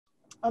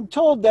I'm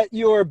told that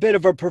you're a bit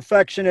of a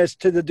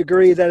perfectionist to the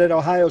degree that at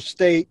Ohio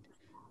State,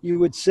 you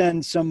would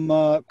send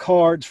some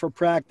cards for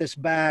practice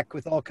back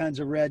with all kinds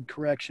of red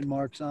correction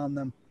marks on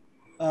them.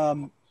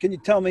 Can you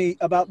tell me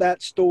about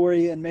that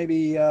story and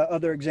maybe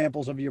other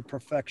examples of your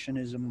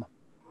perfectionism?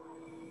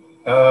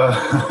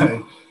 Uh,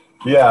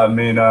 yeah,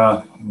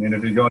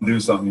 if you're going to do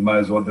something, you might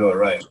as well do it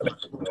right.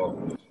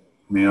 So,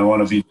 I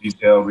want to be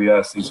detailed. We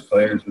ask these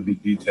players to be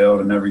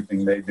detailed in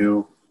everything they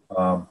do.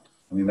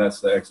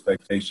 That's the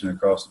expectation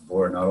across the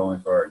board, not only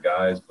for our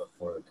guys, but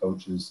for the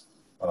coaches,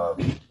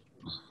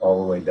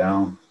 all the way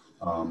down.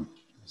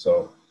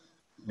 So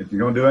if you're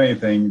going to do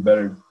anything, you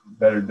better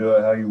do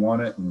it how you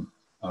want it and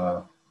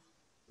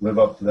live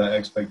up to that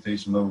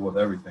expectation level with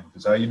everything.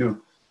 Because how you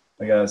do,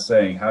 like I was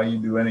saying, how you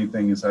do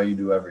anything is how you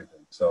do everything.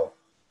 So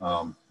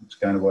it's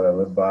kind of what I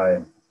live by,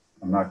 and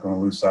I'm not going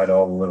to lose sight of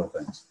all the little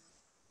things.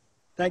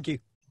 Thank you.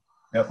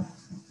 Yep.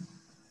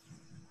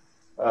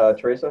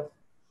 Teresa?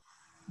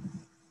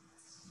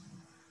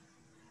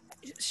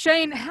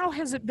 Shane, how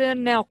has it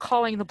been now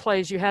calling the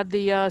plays? You had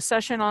the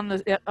session on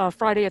the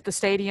Friday at the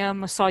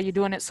stadium. I saw you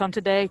doing it some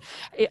today.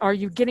 Are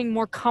you getting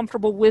more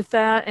comfortable with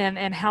that?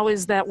 And how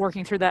is that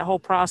working through that whole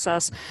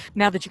process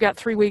now that you got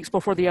 3 weeks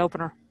before the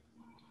opener?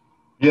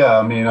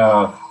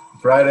 Yeah,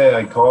 Friday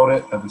I called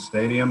it at the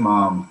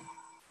stadium.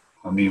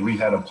 We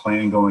had a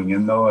plan going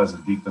in, though, as a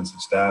defensive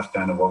staff,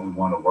 kind of what we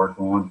want to work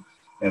on.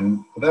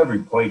 And with every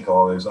play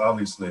call, there's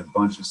obviously a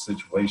bunch of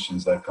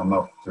situations that come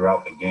up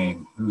throughout the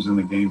game. Who's in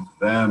the game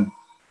for them?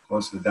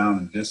 What's the down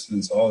and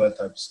distance? All that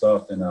type of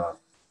stuff. And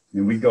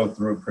we go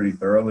through it pretty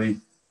thoroughly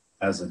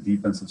as a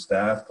defensive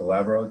staff,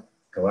 collaboratively,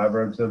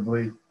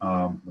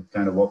 with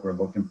kind of what we're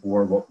looking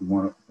for, what we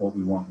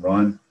want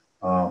run.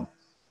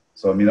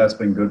 That's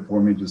been good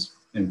for me just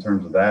in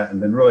terms of that.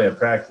 And then really at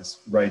practice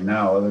right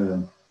now,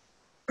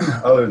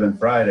 other than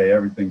Friday,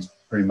 everything's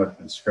pretty much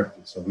been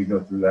scripted. So we go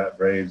through that,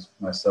 Braves,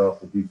 myself,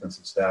 the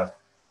defensive staff.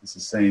 It's the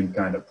same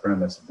kind of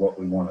premise of what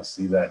we want to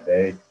see that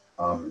day.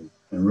 And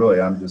really,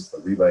 I'm just the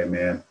relay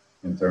man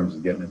in terms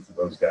of getting into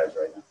those guys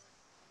right now.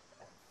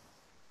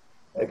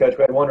 Hey, Coach,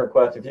 we had one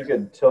request. If you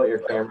could tilt your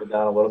camera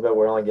down a little bit,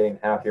 we're only getting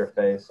half your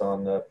face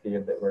on the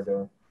feed that we're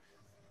doing.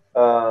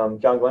 John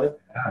Glennon?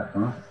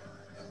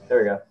 There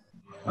we go.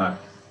 All right.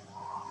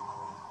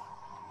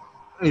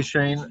 Hey,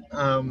 Shane.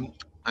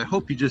 I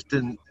hope you just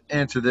didn't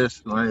answer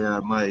this.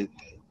 My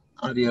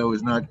audio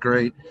is not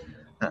great.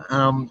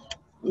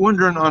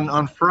 Wondering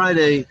on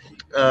Friday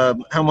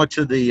how much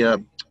of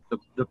the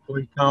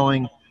play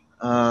calling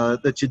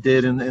that you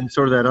did in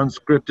sort of that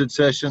unscripted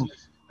session,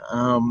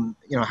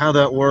 how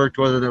that worked,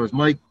 whether that was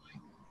Mike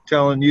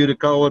telling you to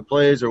call what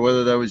plays or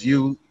whether that was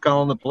you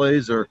calling the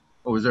plays, or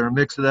was there a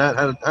mix of that?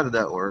 How did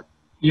that work?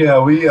 Yeah,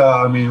 we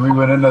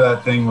went into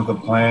that thing with a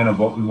plan of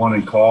what we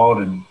wanted called,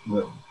 and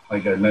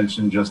like I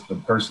mentioned, just the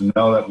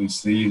personnel that we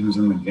see, who's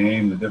in the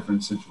game, the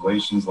different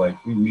situations.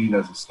 Like, we meet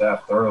as a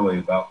staff thoroughly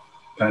about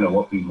kind of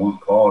what we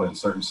want called in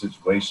certain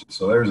situations.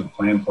 So there's a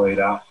plan laid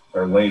out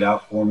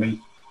for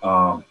me.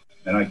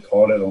 And I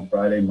called it on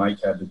Friday.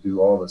 Mike had to do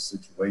all the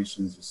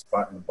situations, just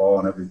spotting the ball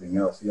and everything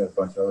else. He had a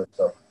bunch of other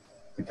stuff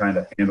to kind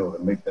of handle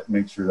to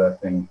make sure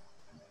that thing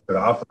could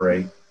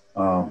operate.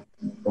 But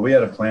we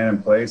had a plan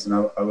in place, and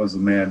I was the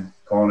man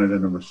calling it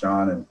into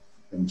Rashawn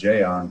and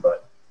Jayon.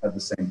 But at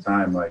the same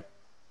time, like,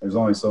 there's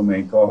only so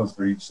many calls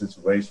for each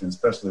situation,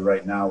 especially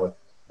right now with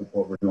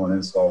what we're doing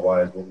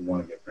install-wise, what we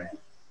want to get ran.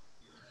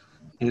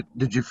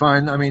 Did you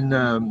find,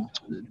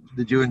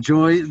 did you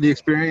enjoy the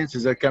experience?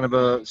 Is that kind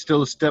of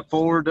still a step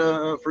forward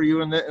for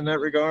you in that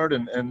regard?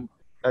 And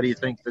how do you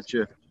think that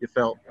you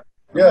felt?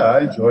 Yeah, I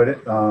enjoyed it.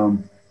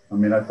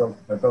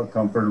 I felt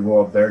comfortable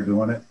up there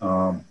doing it.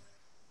 I'd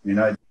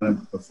done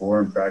it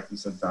before in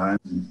practice at times,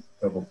 in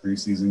a couple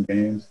preseason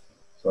games,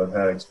 so I've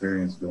had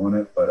experience doing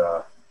it.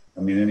 But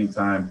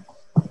anytime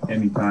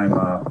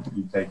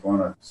you take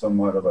on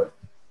somewhat of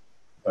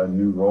a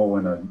new role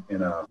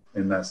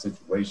in that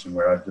situation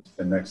where I've just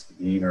been next to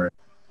Dean or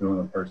doing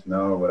the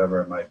personnel or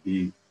whatever it might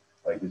be,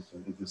 like, it's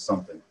just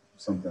something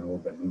a little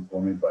bit new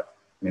for me. But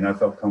I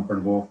felt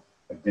comfortable.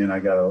 Again,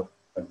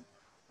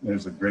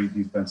 there's a great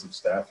defensive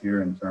staff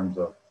here in terms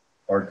of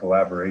our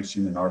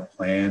collaboration and our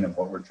plan and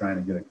what we're trying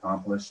to get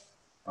accomplished.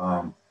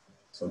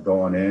 So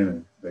going in,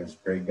 and there's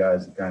great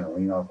guys to kind of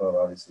lean off of.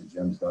 Obviously,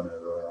 Jim's done it a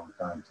really long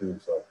time too.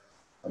 So,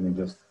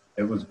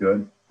 it was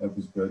good. It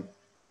was good.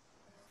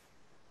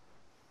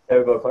 There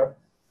we go, Clark.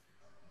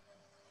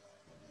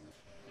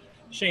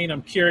 Shane,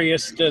 I'm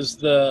curious, does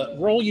the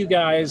role you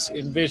guys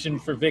envision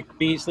for Vic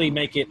Beasley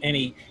make it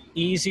any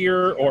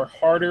easier or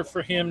harder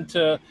for him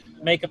to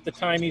make up the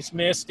time he's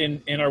missed?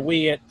 And are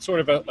we at sort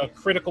of a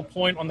critical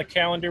point on the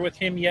calendar with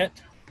him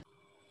yet?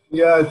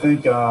 Yeah, I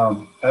think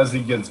as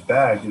he gets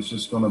back, it's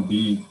just going to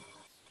be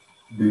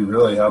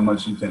really how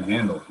much he can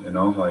handle,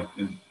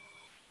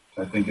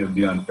 I think it would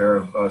be unfair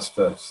of us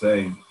to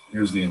say,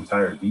 here's the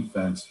entire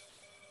defense,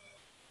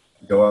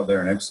 go out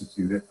there and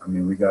execute it.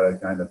 We got to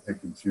kind of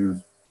pick and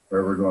choose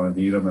where we're going to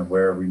need him and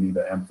where we need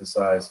to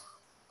emphasize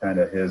kind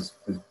of his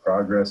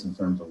progress in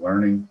terms of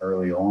learning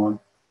early on,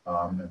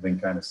 and then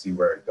kind of see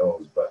where it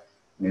goes. But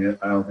I mean,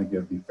 I don't think it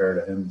would be fair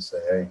to him to say,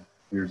 hey,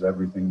 here's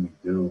everything we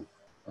do.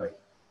 Like,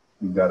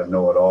 you've got to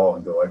know it all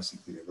and go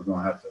execute it. We're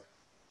going to have to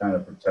kind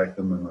of protect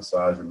them and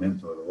massage them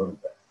into it a little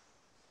bit.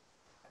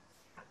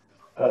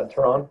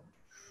 Teron?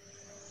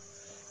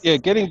 Yeah,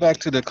 getting back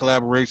to the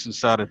collaboration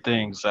side of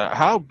things,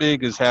 how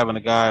big is having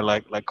a guy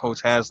like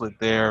Coach Haslett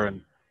there,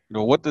 and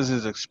what does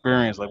his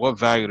experience, like what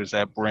value does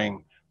that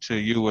bring to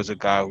you as a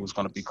guy who's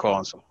going to be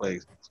calling some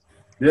plays?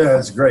 Yeah,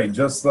 it's great.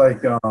 Just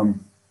like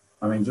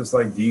just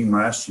like Dean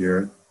last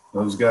year,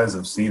 those guys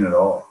have seen it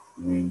all.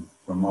 I mean,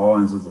 from all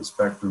ends of the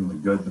spectrum, the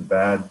good, the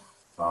bad.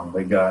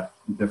 They got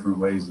different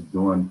ways of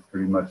doing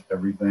pretty much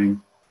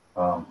everything.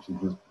 So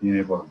just being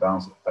able to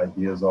bounce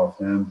ideas off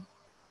him,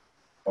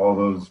 all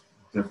those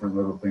different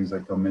little things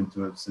that come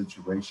into it,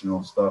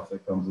 situational stuff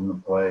that comes into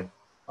play.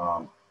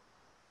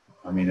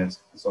 I mean,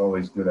 it's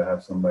always good to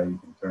have somebody you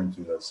can turn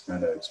to that's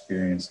kind of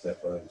experienced it,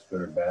 whether it's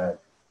good or bad,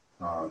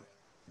 to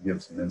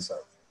give some insight.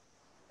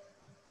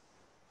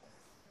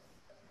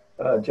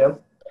 Jim?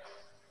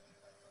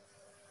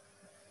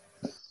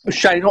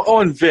 Shane,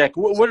 on Vic,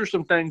 what are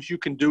some things you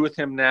can do with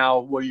him now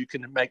where you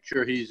can make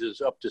sure he's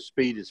as up to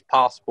speed as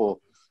possible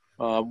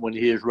when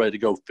he is ready to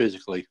go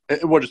physically?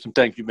 What are some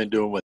things you've been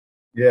doing with him?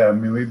 Yeah, I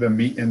mean, we've been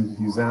meeting.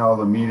 He's in all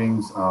the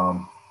meetings. I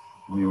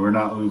mean, we're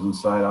not losing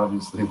sight,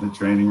 obviously, of the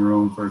training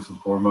room first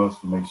and foremost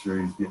to make sure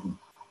he's getting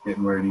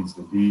where he needs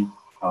to be.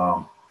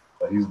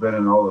 But he's been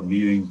in all the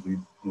meetings.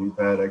 We've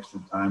had extra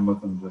time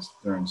with him just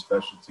during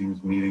special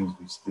teams meetings.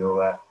 We steal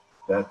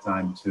that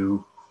time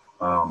too.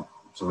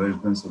 So there's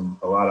been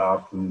a lot of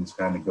opportunities to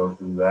kind of go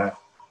through that,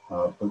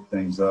 put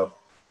things up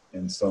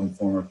in some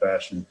form or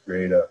fashion,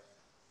 create a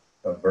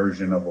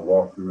version of a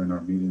walkthrough in our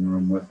meeting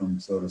room with him,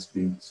 so to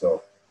speak.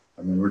 So,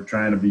 I mean, we're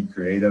trying to be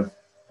creative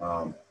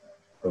to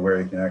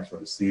where you can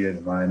actually see it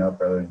and line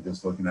up rather than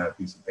just looking at a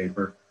piece of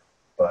paper.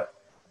 But,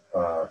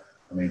 I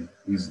mean,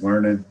 he's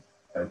learning.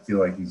 I feel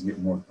like he's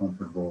getting more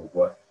comfortable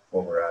with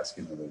what we're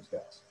asking of those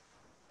guys.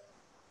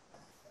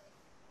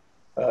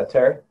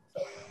 Terry?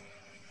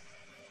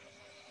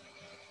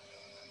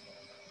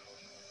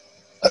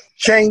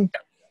 Shane,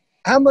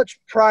 how much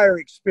prior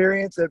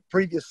experience at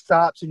previous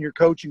stops in your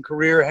coaching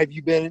career have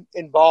you been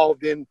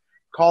involved in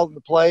calling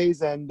the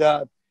plays? And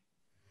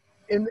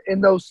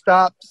in those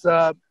stops,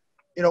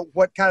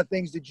 what kind of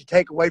things did you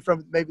take away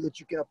from it maybe that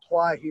you can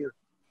apply here?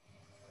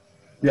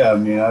 Yeah, I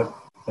mean, I've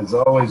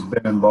always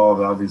been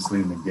involved, obviously,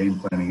 in the game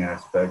planning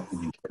aspect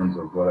in terms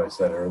of what I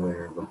said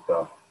earlier with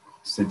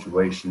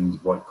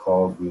situations, what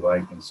calls we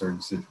like in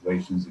certain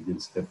situations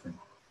against different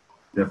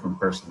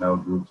personnel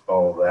groups,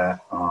 all of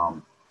that.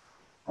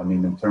 I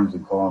mean, in terms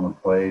of calling the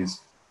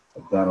plays,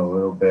 I've done a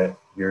little bit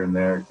here and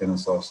there at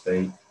Kennesaw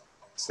State,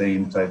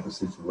 same type of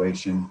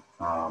situation,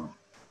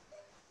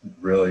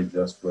 really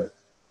just with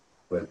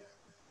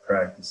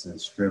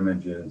practices,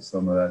 scrimmages,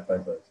 some of that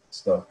type of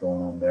stuff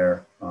going on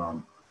there. I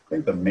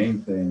think the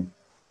main thing,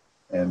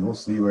 and we'll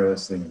see where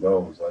this thing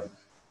goes, I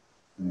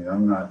mean,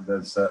 I'm not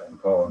dead set on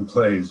calling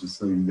plays, just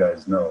so you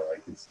guys know.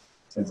 Like, it's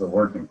a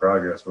work in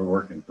progress. We're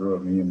working through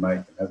it, me and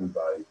Mike and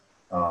everybody.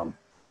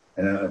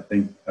 And I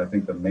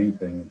think the main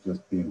thing is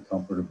just being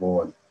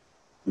comfortable and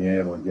being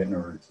able to get in a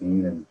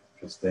routine and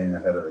just staying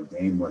ahead of the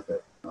game with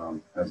it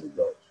as it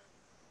goes.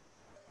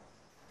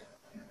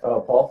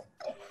 Paul?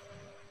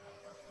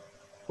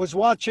 Was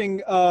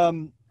watching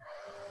DeAndre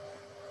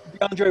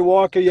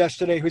Walker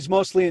yesterday, who's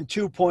mostly in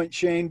 2-point,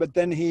 Shane, but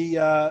then he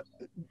a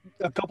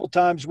couple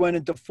times went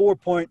into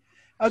 4-point.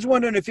 I was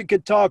wondering if you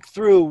could talk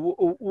through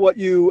what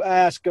you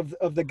ask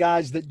of the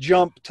guys that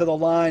jump to the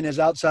line as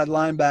outside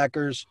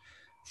linebackers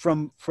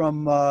from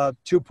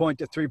 2-point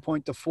to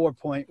 3-point to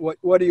 4-point.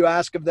 What do you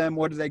ask of them?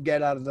 What do they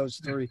get out of those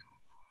three?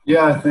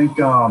 Yeah, I think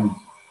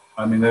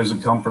I mean, there's a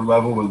comfort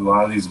level with a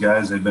lot of these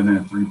guys. They've been in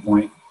a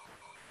 3-point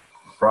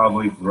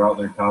probably throughout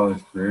their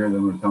college career.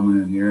 Then we're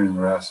coming in here and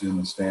we're asking them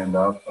to stand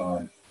up.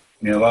 I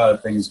mean, a lot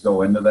of things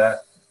go into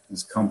that.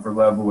 It's comfort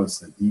level, it's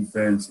the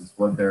defense, it's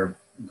what they're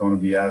going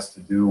to be asked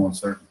to do on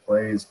certain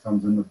plays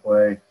comes into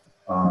play.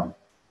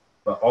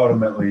 But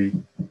ultimately,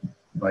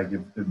 like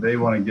if they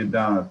want to get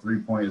down a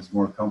 3-point, it's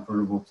more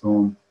comfortable to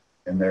them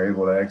and they're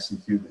able to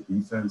execute the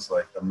defense.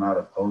 Like, I'm not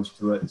opposed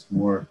to it. It's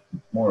more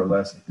or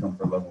less a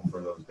comfort level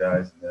for those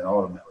guys. And then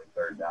ultimately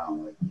third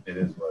down, like, it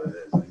is what it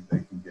is. They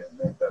can get and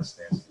make that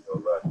stance to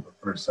go left. But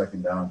first,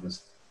 second down,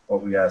 just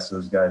what we ask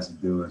those guys to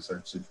do in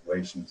certain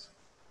situations.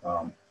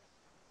 I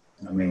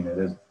mean, it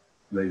is.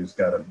 They just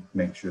got to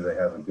make sure they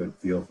have a good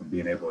feel for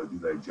being able to do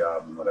their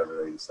job and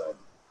whatever they decide.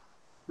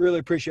 Really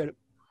appreciate it.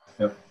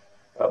 Yep.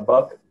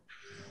 Buck?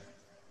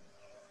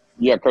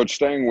 Yeah, Coach,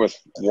 staying with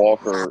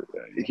Walker,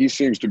 he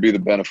seems to be the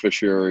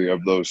beneficiary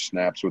of those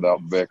snaps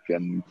without Vic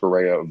and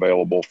Correa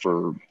available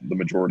for the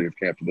majority of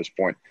camp to this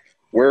point.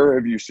 Where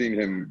have you seen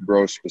him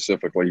grow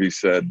specifically? He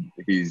said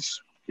he's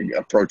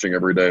approaching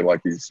every day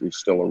like he's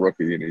still a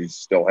rookie and he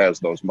still has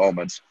those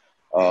moments.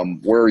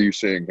 Where are you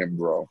seeing him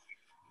grow?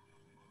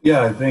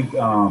 Yeah, I think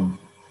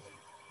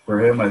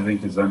for him, I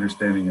think his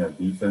understanding of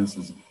defense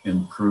has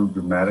improved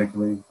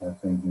dramatically. I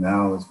think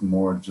now it's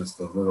more just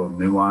the little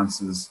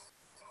nuances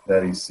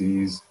that he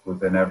sees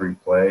within every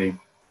play,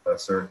 a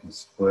certain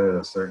split,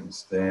 a certain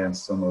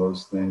stance, some of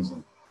those things.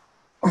 And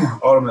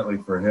ultimately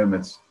for him,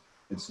 it's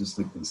just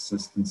the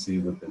consistency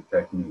with the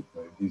technique.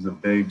 Like, he's a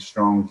big,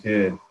 strong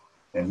kid,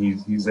 and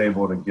he's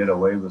able to get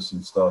away with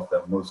some stuff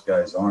that most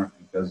guys aren't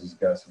because he's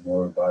got some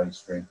lower body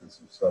strength and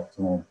some stuff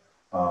to him.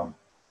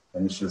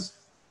 And it's just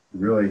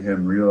really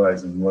him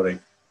realizing what it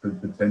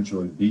could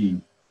potentially be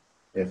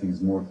if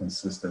he's more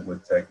consistent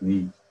with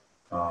technique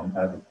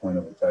at the point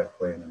of attack,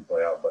 play in and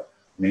play out. But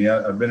I mean,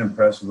 I've been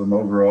impressed with him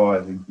overall.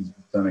 I think he's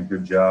done a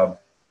good job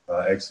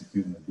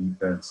executing the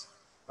defense.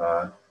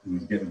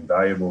 He's getting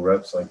valuable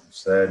reps, like you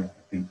said.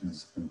 I think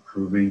he's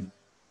improving.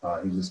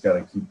 He's just got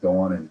to keep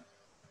going and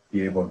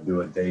be able to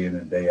do it day in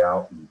and day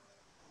out and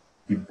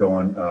keep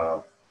going,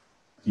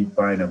 keep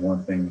finding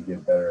one thing to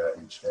get better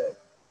at each day.